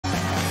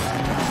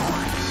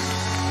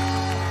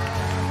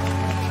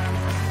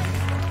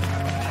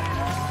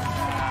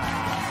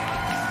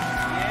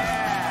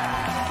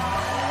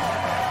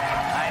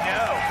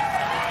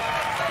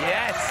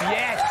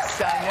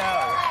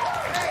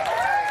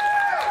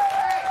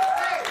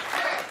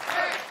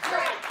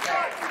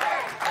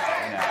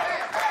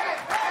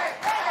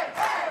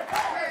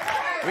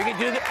We could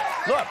do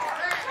that. Look,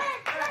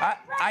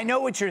 I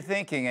know what you're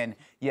thinking, and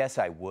yes,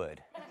 I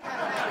would.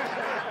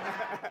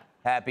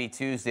 Happy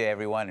Tuesday,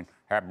 everyone.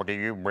 Happy to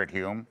you, Brit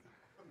Hume.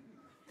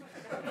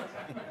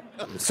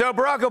 So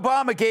Barack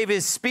Obama gave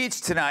his speech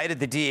tonight at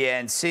the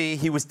DNC.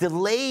 He was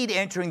delayed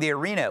entering the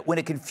arena when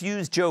a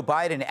confused Joe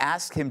Biden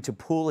asked him to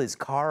pull his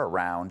car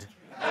around.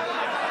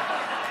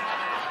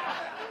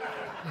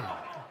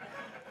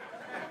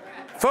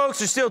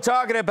 Folks are still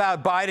talking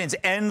about Biden's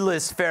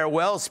endless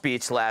farewell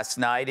speech last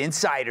night.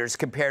 Insiders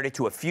compared it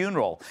to a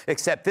funeral,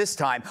 except this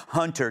time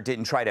Hunter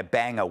didn't try to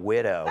bang a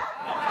widow.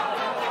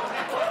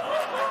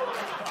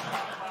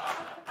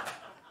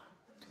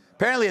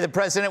 Apparently, the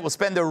president will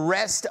spend the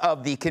rest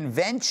of the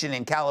convention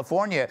in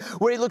California,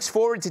 where he looks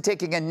forward to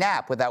taking a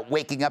nap without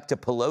waking up to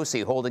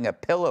Pelosi holding a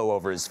pillow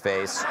over his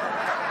face.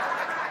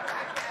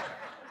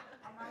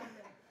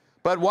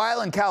 But while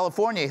in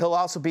California, he'll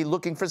also be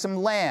looking for some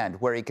land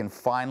where he can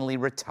finally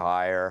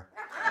retire.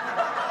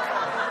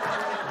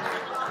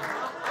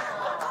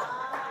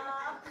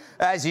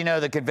 As you know,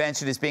 the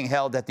convention is being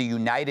held at the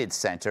United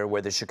Center,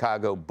 where the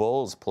Chicago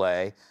Bulls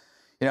play.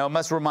 You know, it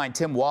must remind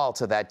Tim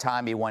Waltz of that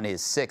time he won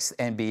his 6th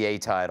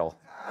NBA title.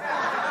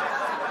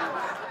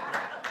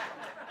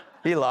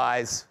 He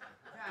lies.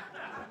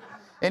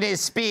 In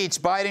his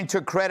speech, Biden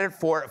took credit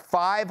for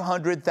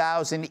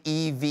 500,000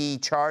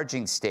 EV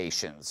charging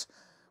stations,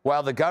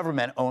 while the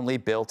government only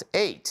built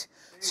 8.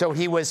 So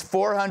he was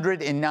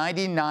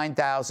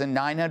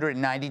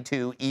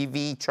 499,992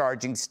 EV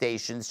charging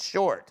stations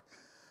short.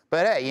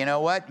 But hey, you know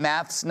what?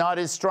 Math's not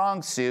his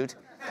strong suit.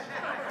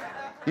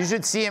 You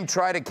should see him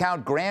try to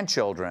count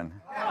grandchildren.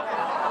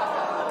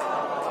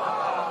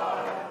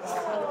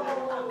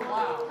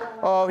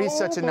 Oh, he's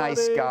such a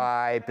nice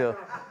guy, Bill.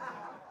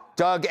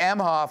 Doug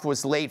Emhoff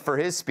was late for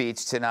his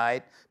speech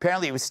tonight.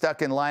 Apparently, he was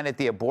stuck in line at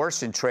the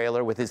abortion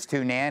trailer with his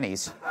 2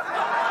 nannies.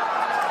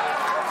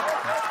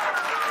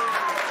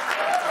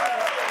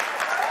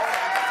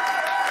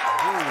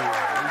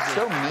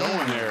 So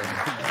mean here.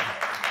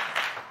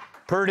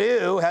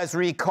 Purdue has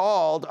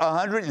recalled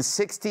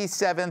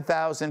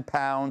 167,000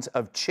 pounds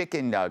of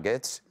chicken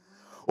nuggets,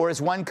 or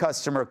as one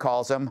customer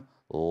calls them,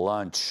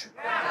 lunch.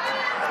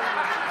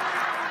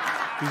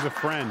 He's a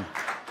friend.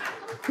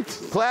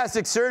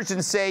 Plastic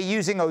surgeons say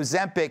using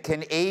Ozempic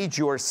can age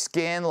your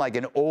skin like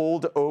an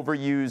old,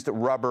 overused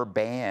rubber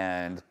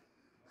band.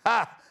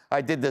 Ha!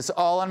 I did this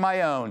all on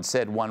my own,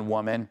 said one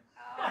woman.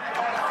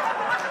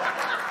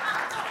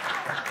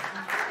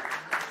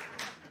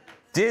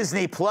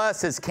 Disney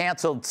Plus has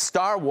canceled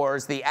Star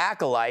Wars: The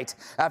Acolyte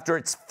after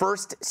its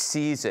first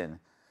season.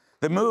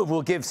 The move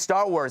will give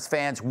Star Wars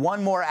fans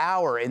 1 more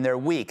hour in their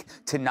week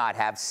to not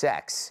have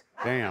sex.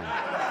 Damn.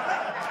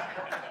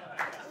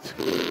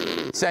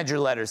 Send your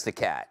letters to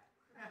Kat.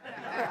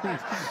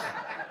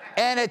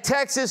 And a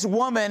Texas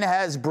woman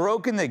has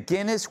broken the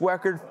Guinness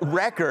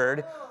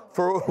record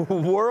for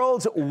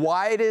world's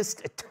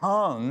widest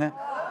tongue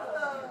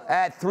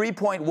at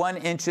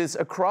 3.1 inches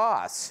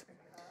across.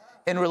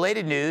 In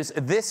related news,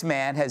 this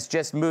man has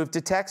just moved to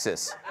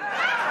Texas. All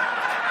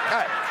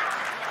right.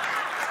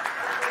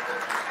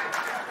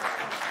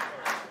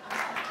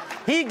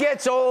 He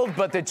gets old,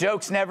 but the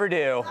jokes never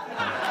do.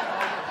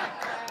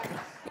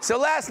 So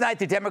last night,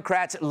 the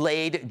Democrats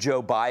laid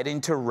Joe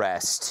Biden to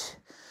rest.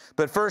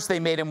 But first, they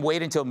made him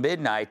wait until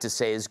midnight to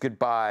say his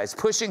goodbyes,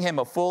 pushing him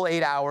a full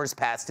 8 hours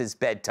past his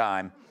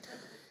bedtime.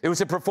 It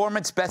was a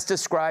performance best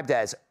described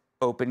as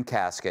open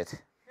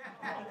casket.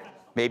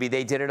 Maybe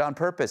they did it on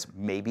purpose.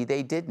 Maybe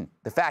they didn't.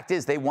 The fact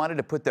is, they wanted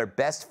to put their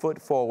best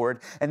foot forward,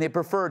 and they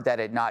preferred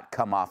that it not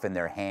come off in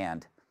their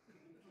hand.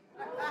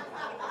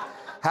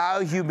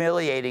 How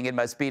humiliating it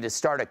must be to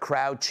start a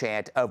crowd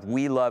chant of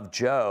 "We love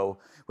Joe"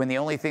 when the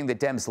only thing the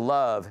Dems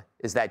love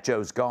is that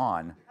Joe's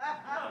gone.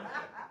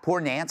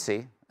 Poor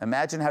Nancy.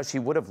 Imagine how she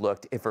would have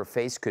looked if her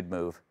face could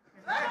move.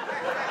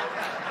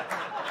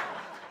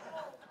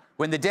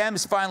 When the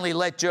Dems finally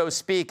let Joe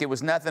speak, it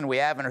was nothing we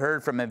haven't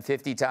heard from him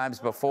 50 times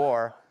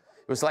before.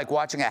 It was like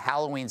watching a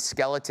Halloween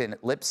skeleton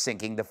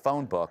lip-syncing the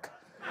phone book.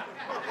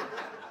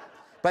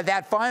 But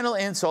that final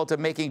insult of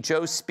making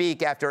Joe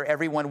speak after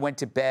everyone went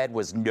to bed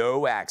was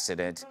no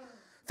accident.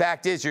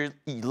 Fact is, you're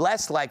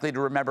less likely to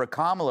remember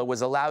Kamala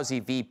was a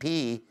lousy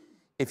VP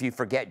if you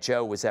forget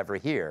Joe was ever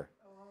here.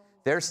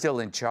 They're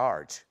still in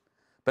charge.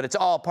 But it's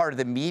all part of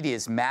the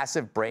media's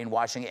massive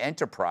brainwashing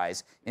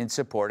enterprise in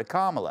support of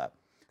Kamala.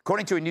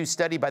 According to a new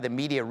study by the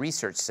Media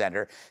Research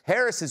Center,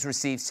 Harris has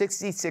received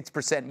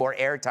 66% more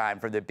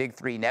airtime from the big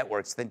 3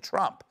 networks than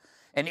Trump,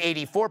 and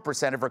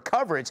 84% of her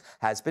coverage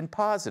has been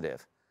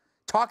positive.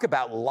 Talk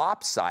about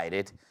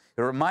lopsided.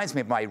 It reminds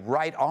me of my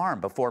right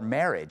arm before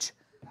marriage.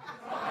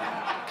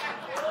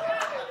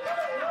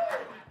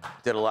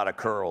 Did a lot of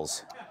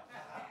curls.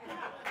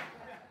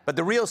 But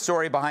the real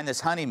story behind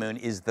this honeymoon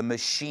is the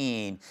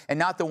machine, and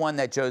not the one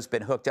that Joe's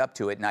been hooked up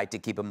to at night to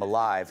keep him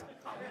alive.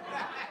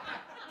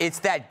 It's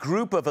that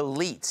group of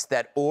elites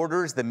that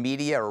orders the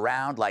media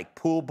around like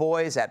pool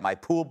boys at my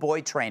pool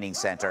boy training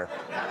center.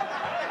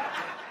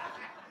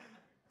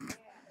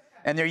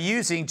 And they're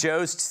using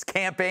Joe's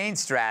campaign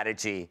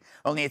strategy.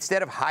 Only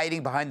instead of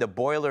hiding behind the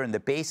boiler in the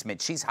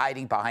basement, she's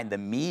hiding behind the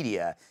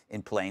media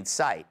in plain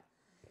sight.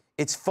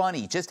 It's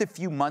funny, just a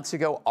few months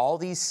ago, all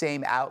these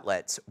same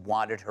outlets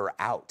wanted her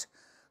out.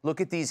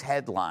 Look at these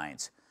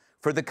headlines.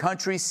 For the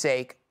country's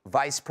sake,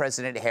 Vice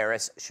President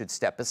Harris should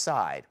step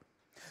aside.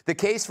 The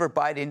case for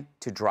Biden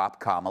to drop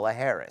Kamala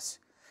Harris.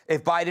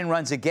 If Biden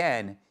runs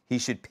again, he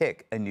should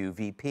pick a new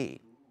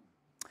VP.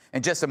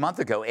 And just a month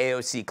ago,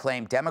 AOC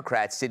claimed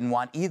Democrats didn't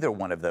want either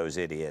one of those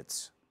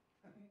idiots.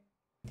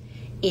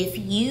 If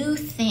you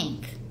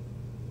think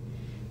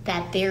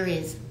that there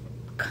is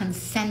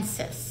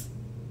consensus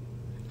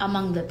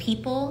among the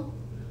people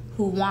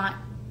who want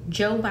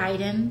Joe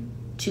Biden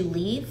to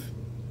leave,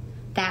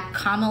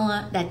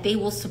 that they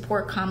will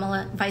support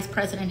Kamala, Vice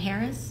President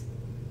Harris,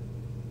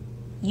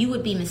 you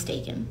would be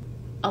mistaken.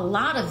 A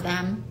lot of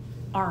them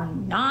are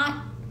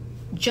not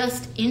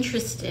just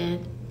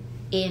interested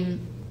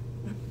in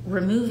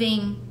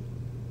removing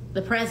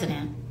the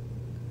president.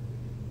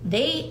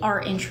 They are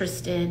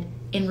interested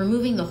in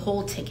removing the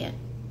whole ticket.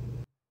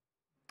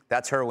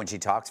 That's her when she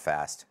talks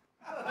fast.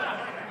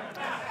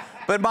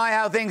 But my,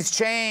 how things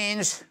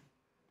change.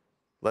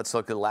 Let's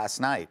look at last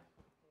night.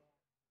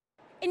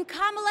 In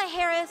Kamala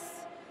Harris,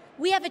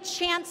 we have a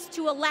chance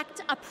to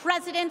elect a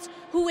president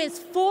who is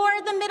for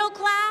the middle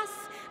class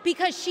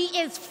because she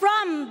is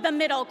from the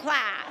middle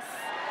class.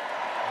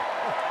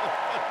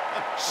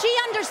 She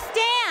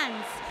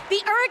understands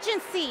the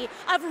urgency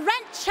of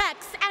rent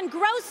checks and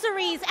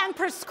groceries and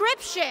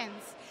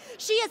prescriptions.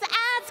 She is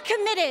as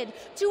committed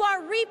to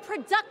our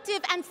reproductive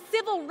and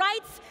civil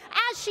rights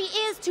as she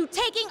is to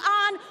taking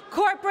on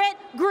corporate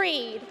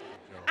greed.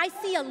 I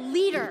see a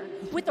leader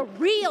with a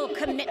real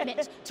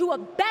commitment to a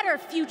better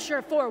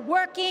future for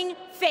working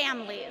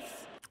families.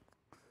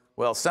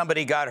 Well,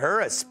 somebody got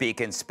her a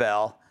speaking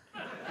spell.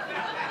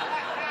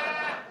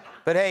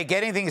 But hey,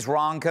 getting things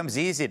wrong comes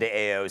easy to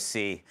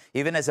AOC.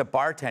 Even as a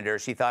bartender,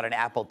 she thought an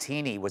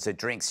appletini was a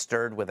drink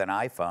stirred with an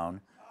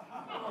iPhone.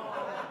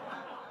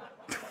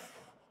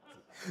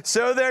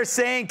 So they're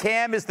saying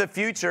Cam is the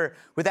future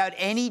without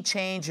any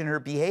change in her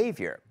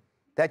behavior.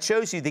 That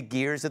shows you the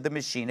gears of the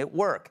machine at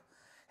work.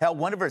 Hell,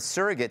 one of her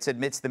surrogates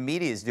admits the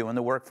media is doing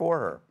the work for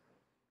her.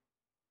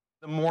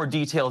 The more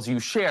details you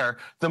share,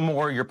 the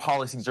more your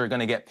policies are going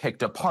to get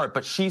picked apart.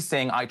 But she's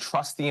saying, I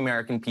trust the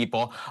American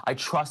people. I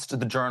trust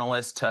the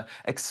journalists to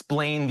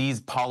explain these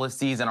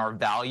policies and our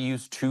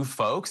values to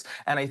folks.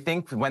 And I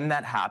think when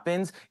that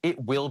happens,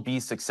 it will be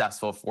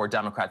successful for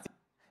Democrats.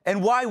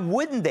 And why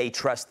wouldn't they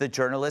trust the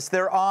journalists?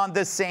 They're on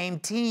the same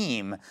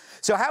team.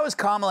 So how is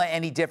Kamala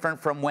any different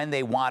from when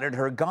they wanted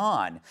her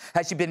gone?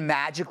 Has she been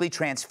magically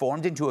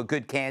transformed into a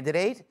good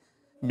candidate?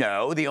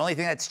 No, the only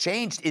thing that's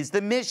changed is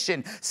the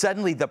mission.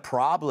 Suddenly, the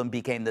problem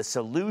became the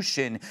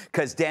solution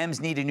because Dems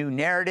need a new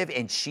narrative,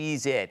 and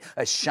she's it.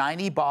 A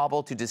shiny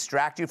bauble to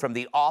distract you from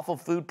the awful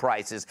food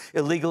prices,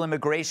 illegal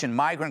immigration,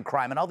 migrant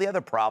crime, and all the other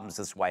problems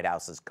this White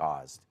House has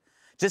caused.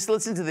 Just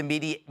listen to the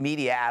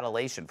media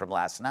adulation from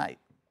last night.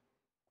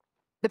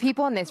 The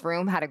people in this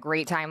room had a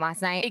great time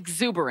last night.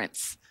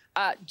 Exuberance.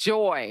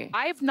 Joy.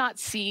 I've not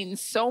seen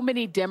so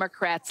many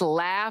Democrats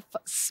laugh,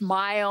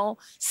 smile,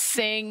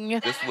 sing.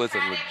 This was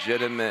a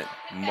legitimate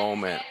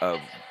moment of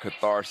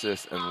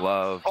catharsis and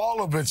love.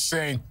 All of it's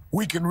saying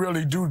we can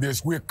really do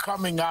this. We're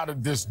coming out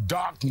of this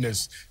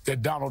darkness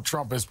that Donald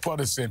Trump has put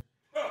us in.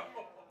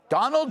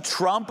 Donald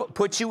Trump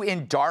put you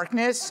in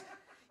darkness?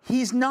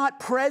 He's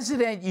not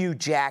president, you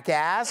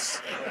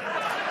jackass.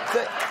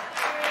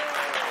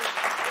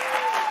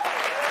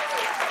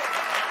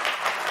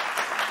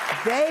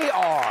 They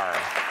are.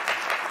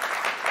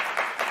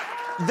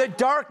 The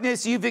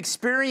darkness you've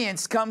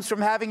experienced comes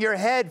from having your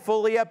head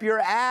fully up your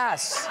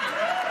ass.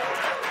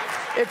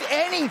 If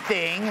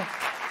anything,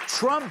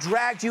 Trump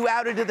dragged you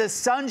out into the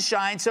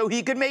sunshine so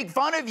he could make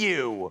fun of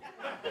you.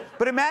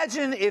 But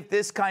imagine if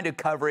this kind of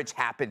coverage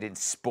happened in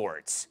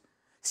sports.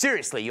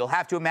 Seriously, you'll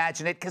have to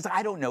imagine it, because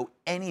I don't know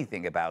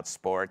anything about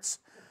sports,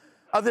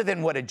 other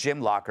than what a gym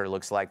locker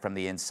looks like from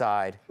the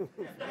inside.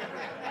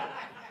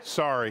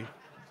 Sorry.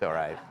 It's all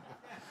right.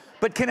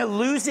 But can a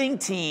losing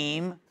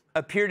team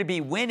appear to be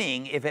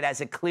winning if it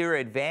has a clear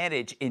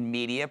advantage in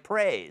media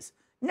praise?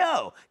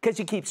 No, because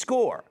you keep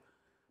score.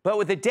 But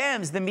with the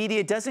Dems, the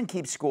media doesn't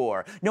keep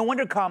score. No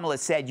wonder Kamala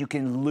said you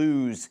can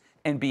lose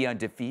and be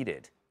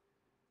undefeated.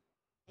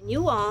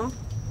 You all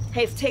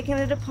have taken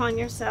it upon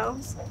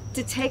yourselves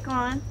to take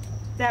on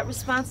that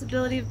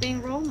responsibility of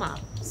being role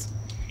models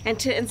and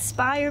to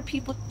inspire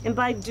people. And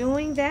by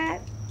doing that,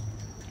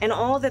 and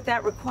all that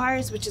that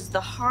requires, which is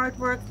the hard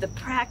work, the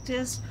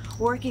practice,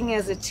 working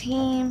as a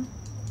team,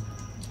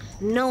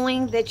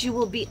 knowing that you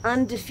will be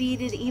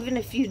undefeated even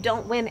if you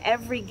don't win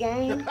every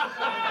game.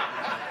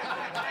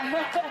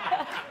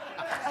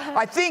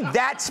 I think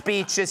that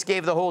speech just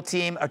gave the whole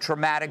team a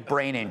traumatic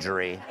brain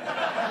injury.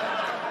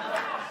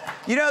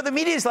 You know, the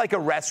media is like a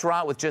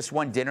restaurant with just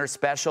one dinner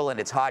special and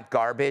it's hot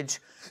garbage.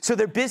 So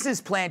their business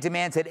plan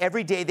demands that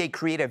every day they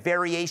create a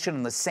variation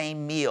on the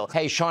same meal.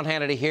 Hey, Sean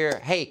Hannity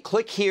here. Hey,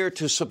 click here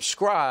to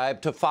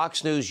subscribe to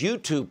Fox News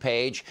YouTube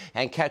page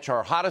and catch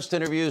our hottest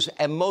interviews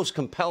and most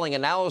compelling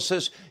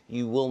analysis.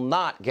 You will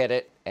not get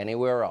it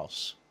anywhere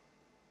else.